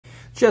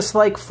just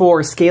like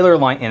for scalar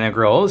line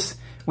integrals,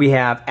 we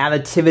have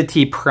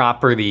additivity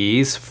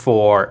properties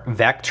for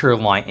vector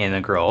line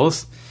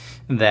integrals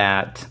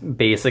that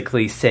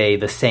basically say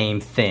the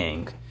same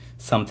thing.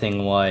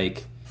 Something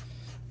like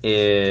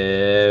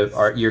if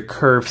your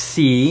curve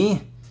C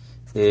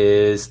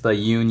is the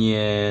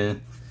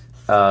union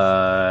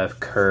of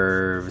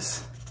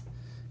curves,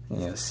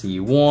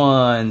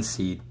 C1,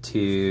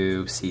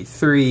 C2,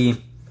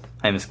 C3.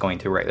 I'm just going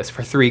to write this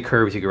for 3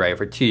 curves. You can write it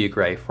for 2, you can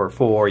write it for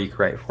 4, you can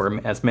write it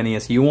for as many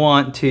as you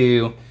want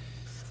to.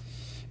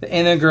 The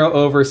integral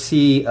over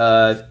C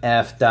of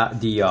f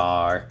dot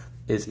dr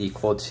is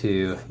equal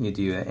to, you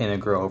do an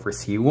integral over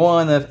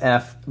C1 of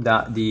f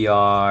dot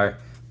dr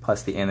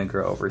plus the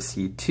integral over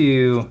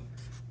C2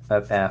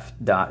 of f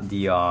dot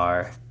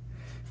dr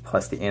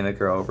plus the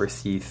integral over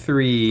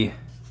C3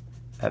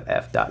 of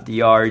f dot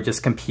dr.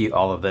 Just compute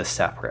all of this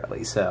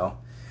separately. So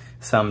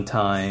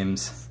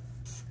sometimes,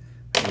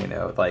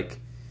 like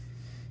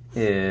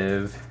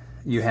if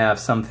you have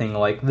something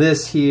like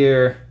this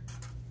here,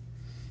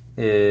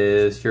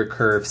 is your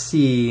curve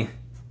C,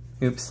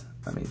 oops,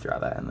 let me draw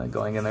that and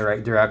going in the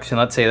right direction.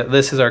 Let's say that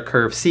this is our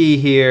curve C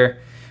here.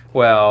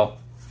 Well,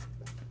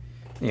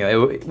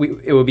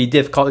 it would be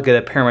difficult to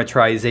get a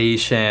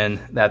parametrization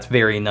that's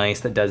very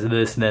nice that does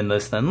this, then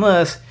this, then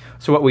this.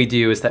 So what we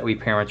do is that we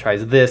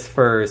parameterize this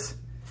first,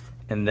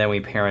 and then we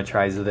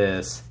parameterize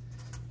this,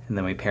 and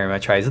then we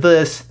parameterize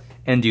this,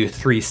 and do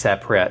 3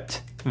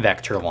 separate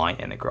vector line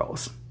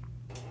integrals.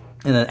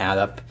 And then add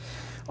up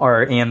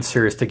our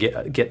answers to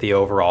get the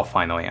overall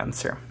final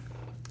answer.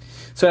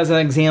 So as an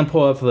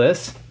example of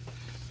this,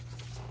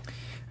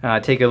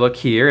 take a look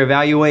here.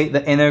 Evaluate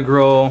the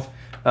integral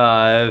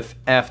of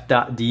f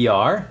dot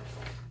dr,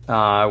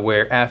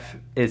 where f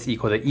is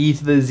equal to e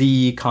to the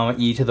z, comma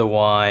e to the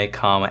y,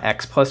 comma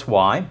x plus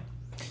y.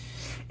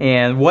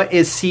 And what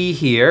is C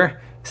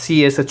here?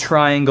 C is a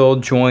triangle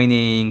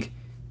joining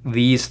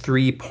these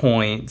 3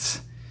 points,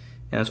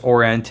 and it's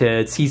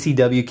oriented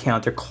CCW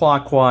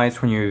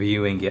counterclockwise when you're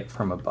viewing it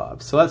from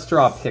above. So let's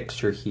draw a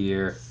picture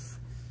here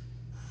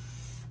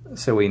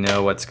so we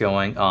know what's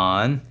going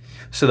on.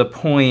 So the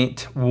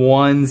point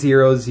 1,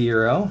 0,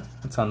 0,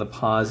 it's on the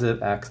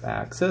positive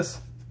x-axis.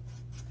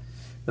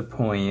 The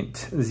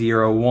point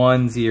 0,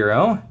 1,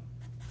 0,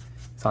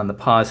 it's on the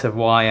positive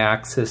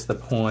y-axis. The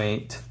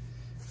point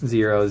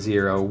 0,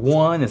 0,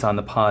 1 is on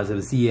the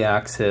positive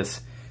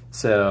z-axis.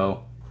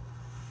 So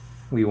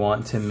we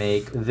want to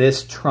make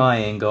this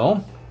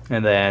triangle,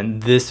 and then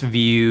this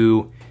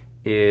view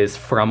is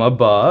from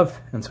above,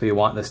 and so we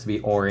want this to be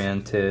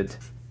oriented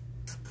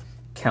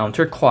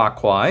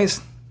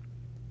counterclockwise.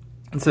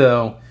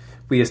 So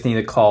we just need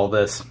to call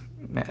this,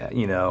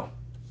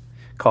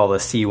 call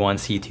this C1,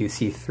 C2,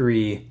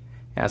 C3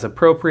 as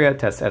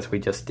appropriate, as we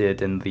just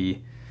did in the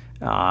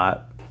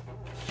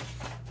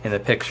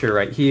picture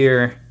right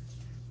here.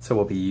 So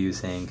we'll be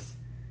using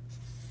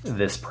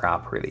this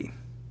property.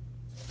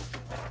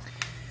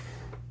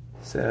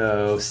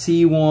 So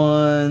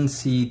C1,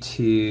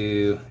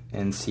 C2,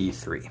 and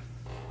C3.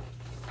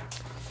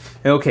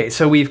 Okay,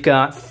 so we've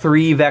got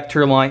 3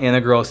 vector line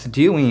integrals to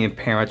do. We need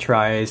to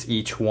parameterize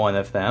each one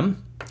of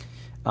them.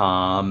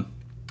 So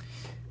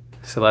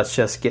let's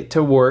just get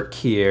to work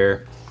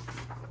here.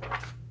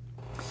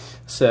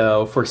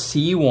 So for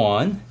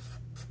C1,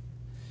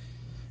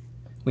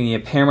 we need a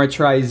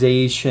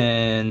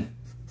parameterization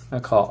I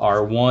call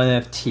R1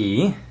 of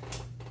t.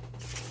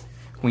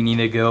 We need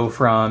to go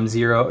from 1,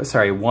 0,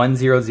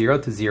 0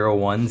 to 0,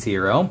 1,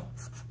 0.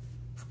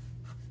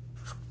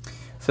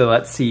 So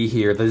let's see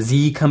here. The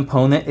z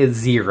component is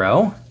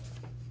 0,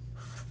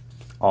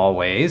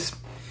 always.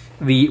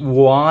 The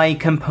y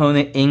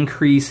component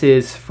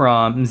increases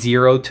from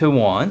 0 to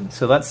 1.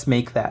 So let's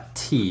make that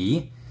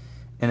t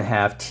and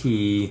have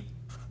t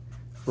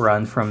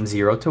run from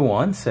 0 to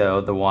 1.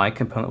 So the y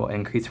component will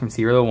increase from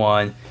 0 to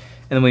 1. And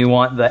then we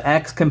want the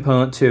x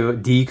component to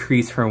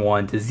decrease from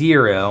 1 to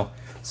 0.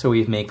 So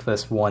we make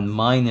this 1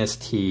 minus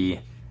t,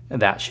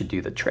 and that should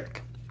do the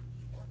trick.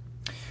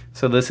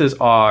 So this is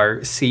our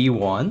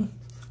C1.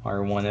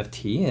 R1 of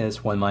t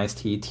is 1 minus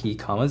t, t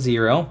comma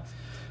 0.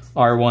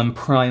 R1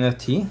 prime of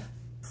t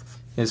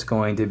is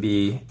going to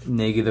be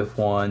negative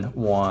 1,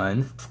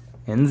 1,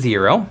 and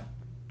 0.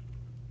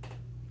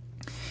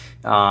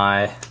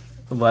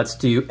 Let's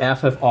do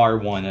f of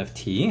R1 of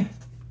t.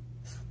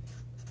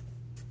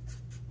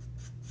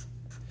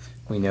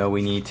 We know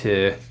we need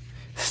to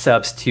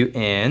substitute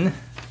in.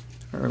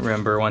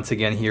 Remember, once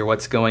again here,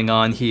 what's going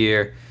on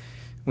here.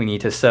 We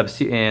need to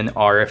substitute in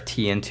r of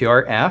t into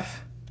our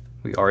f.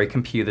 We already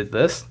computed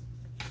this.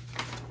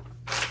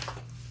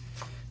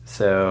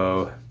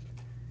 So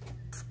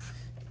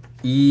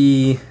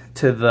e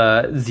to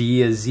the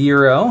z is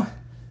 0.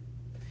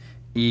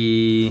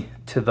 E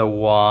to the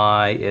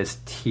y is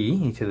t.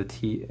 E to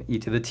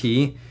the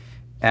t.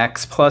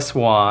 X plus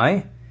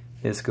y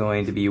is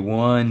going to be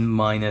 1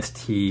 minus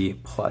t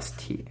plus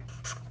t.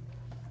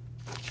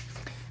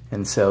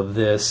 And so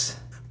this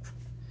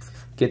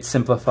gets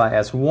simplified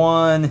as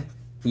 1,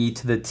 e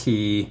to the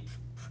t,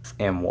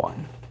 and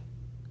 1.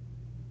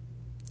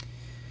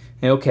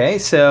 Okay,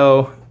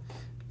 so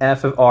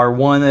f of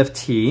r1 of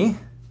t,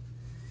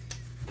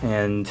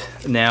 and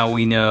now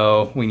we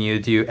know we need to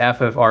do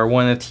f of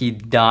r1 of t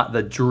dot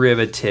the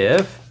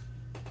derivative.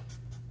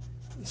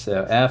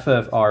 So f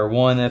of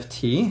r1 of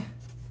t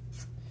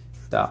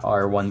dot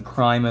r1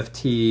 prime of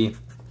t.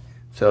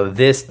 So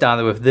this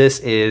dotted with this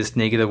is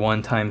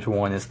 -1 times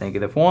 1 is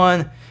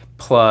 -1,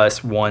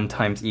 plus 1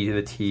 times e to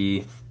the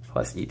t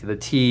plus e to the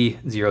t,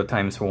 0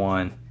 times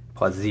 1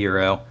 plus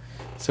 0.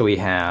 So we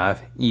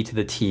have e to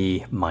the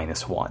t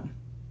minus 1.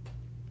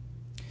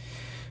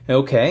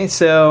 Okay,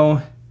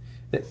 so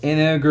the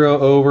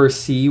integral over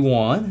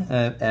c1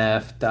 of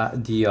f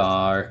dot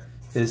dr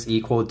is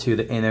equal to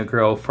the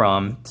integral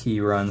from t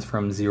runs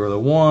from 0 to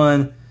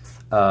 1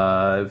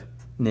 of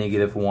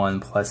 -1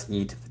 plus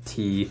e to the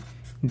t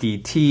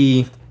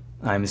dt.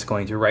 I'm just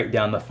going to write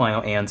down the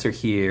final answer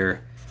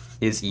here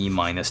is e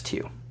minus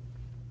 2.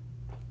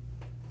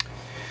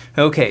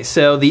 Okay,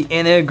 so the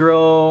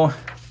integral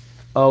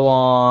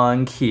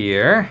along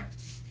here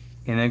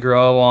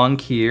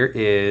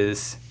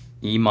is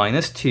e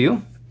minus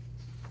 2.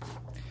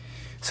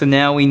 So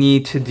now we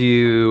need to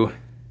do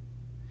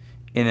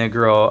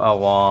integral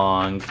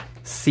along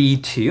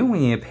c2. We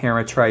need a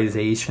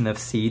parametrization of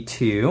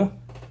c2.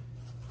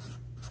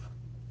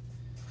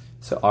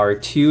 So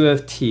r2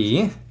 of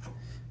t,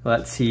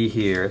 let's see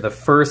here. The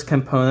first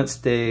component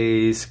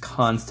stays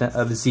constant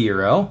of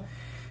 0.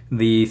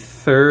 The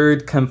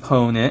third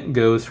component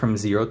goes from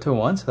 0 to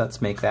 1, so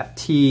let's make that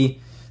t.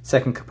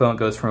 Second component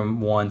goes from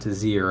 1 to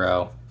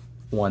 0,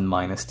 1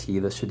 minus t.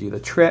 This should do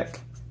the trick.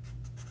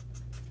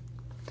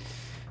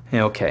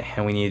 Okay,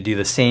 and we need to do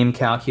the same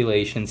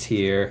calculations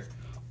here.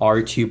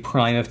 R2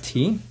 prime of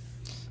t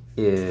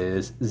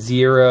is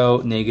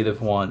 0,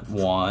 -1,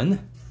 1.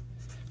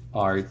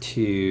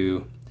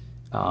 R2,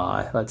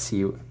 let's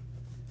see,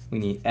 we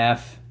need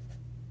f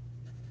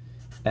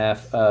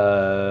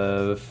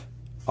of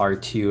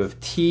R2 of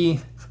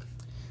t.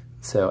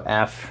 So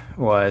f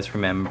was,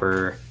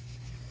 remember,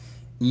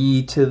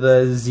 e to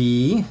the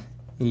z,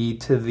 e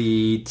to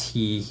the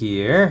t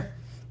here,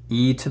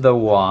 e to the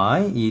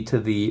y, e to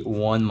the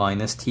 1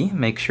 minus t.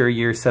 Make sure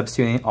you're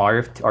substituting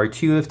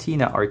R2 of t,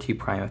 not R2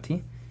 prime of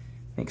t.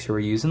 Make sure we're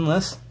using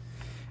this.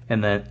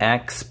 And then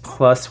x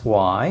plus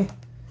y,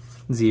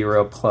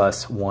 0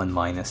 plus 1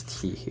 minus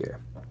t here.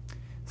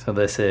 So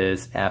this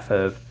is f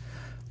of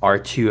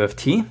R2 of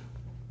t.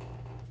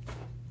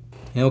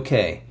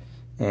 Okay,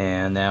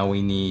 and now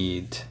we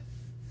need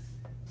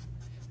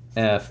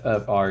f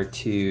of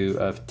R2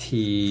 of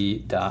t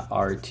dot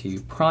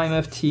R2 prime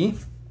of t.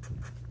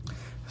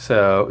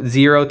 So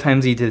 0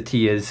 times e to the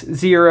t is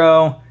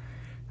 0,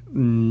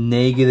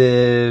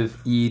 negative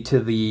e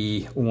to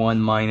the 1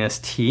 minus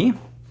t,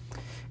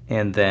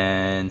 and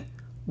then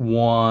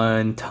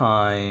 1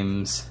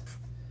 times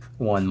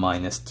 1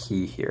 minus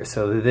t here.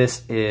 So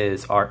this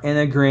is our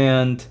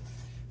integrand.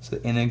 So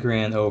the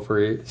integrand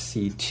over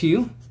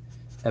c2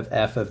 of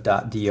f of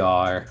dot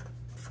dr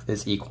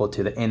is equal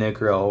to the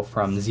integral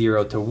from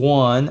 0 to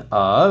 1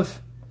 of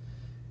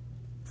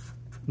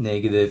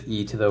negative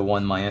e to the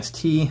 1 minus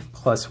t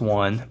plus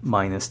 1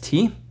 minus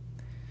t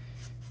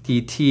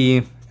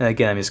dt. And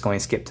again, I'm just going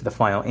to skip to the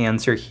final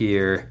answer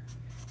here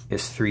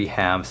is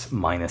 3/2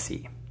 minus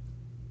e.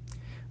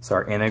 So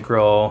our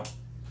integral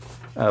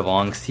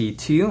along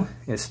c2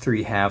 is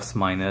 3/2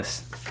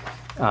 minus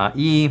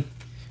e.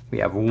 We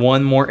have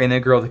one more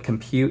integral to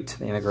compute,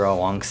 the integral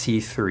along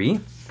c3.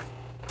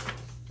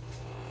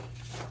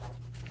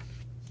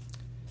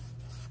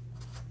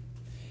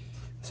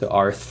 So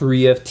our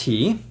 3 of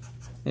t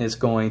is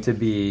going to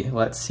be,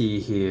 let's see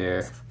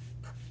here,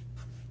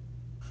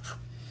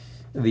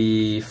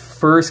 the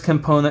first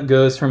component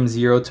goes from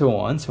 0 to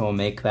 1, so we'll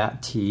make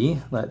that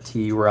t. Let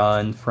t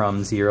run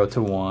from 0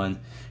 to 1.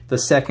 The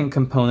second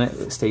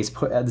component stays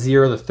put at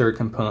 0. The third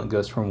component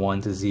goes from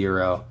 1 to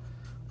 0,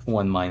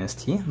 1 minus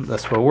t.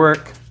 This will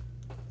work.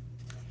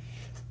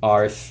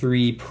 Our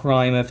 3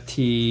 prime of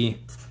t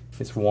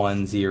is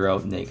 1, 0,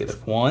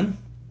 -1.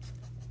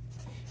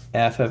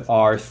 F of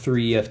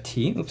R3 of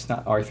t, oops,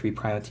 not R3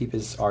 prime of t,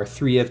 but it's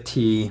R3 of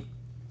t.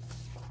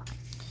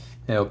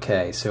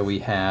 Okay, so we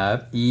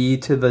have e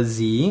to the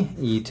z,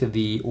 e to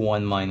the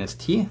 1 minus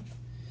t,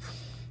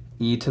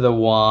 e to the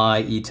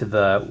y, e to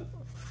the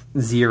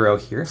 0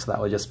 here, so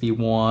that would just be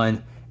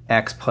 1,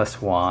 x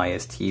plus y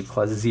is t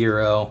plus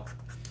 0.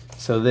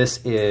 So this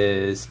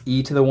is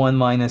e to the 1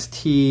 minus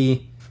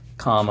t,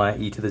 comma,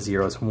 e to the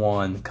 0 is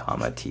 1,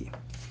 comma, t.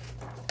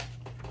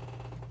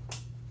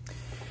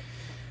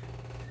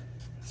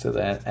 So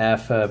that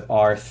f of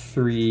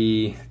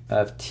R3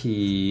 of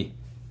t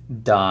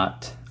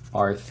dot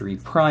R3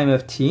 prime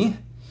of t,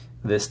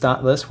 this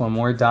one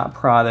more dot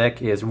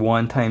product is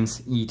 1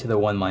 times e to the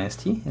 1 minus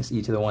t, is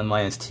e to the 1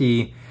 minus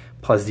t,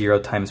 plus 0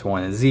 times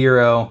 1 is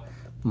 0,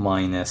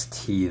 minus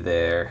t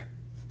there.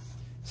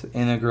 So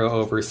integral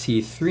over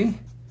c3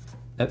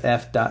 of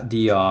f dot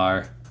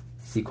dr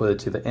is equal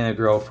to the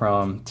integral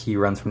from t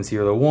runs from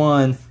 0 to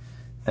 1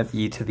 of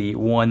e to the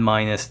 1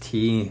 minus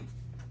t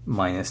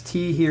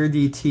here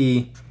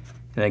dt,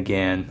 And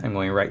again, I'm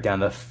going to write down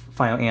the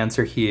final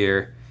answer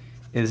here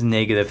is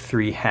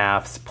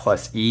 -3/2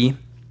 plus e.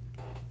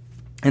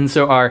 And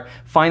so our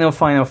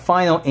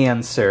final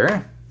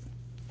answer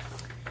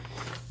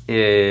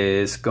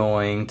is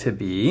going to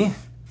be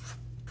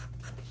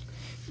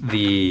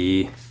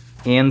the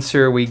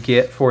answer we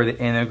get for the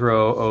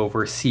integral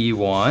over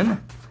c1,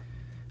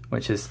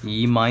 which is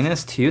e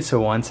minus 2. So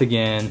once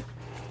again,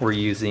 we're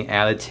using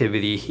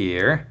additivity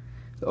here.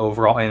 The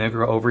overall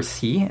integral over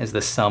c is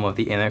the sum of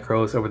the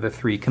integrals over the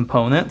 3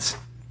 components.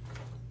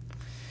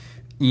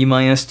 E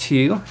minus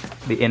 2,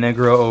 the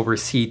integral over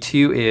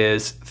c2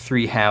 is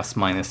 3/2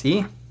 minus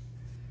e.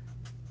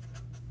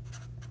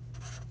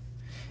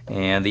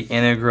 And the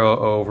integral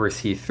over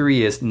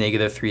c3 is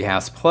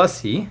 -3/2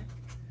 plus e.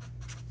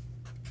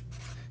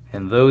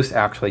 And those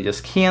actually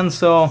just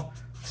cancel.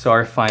 So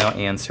our final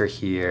answer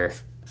here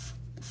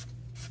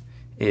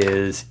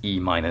is e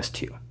minus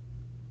 2.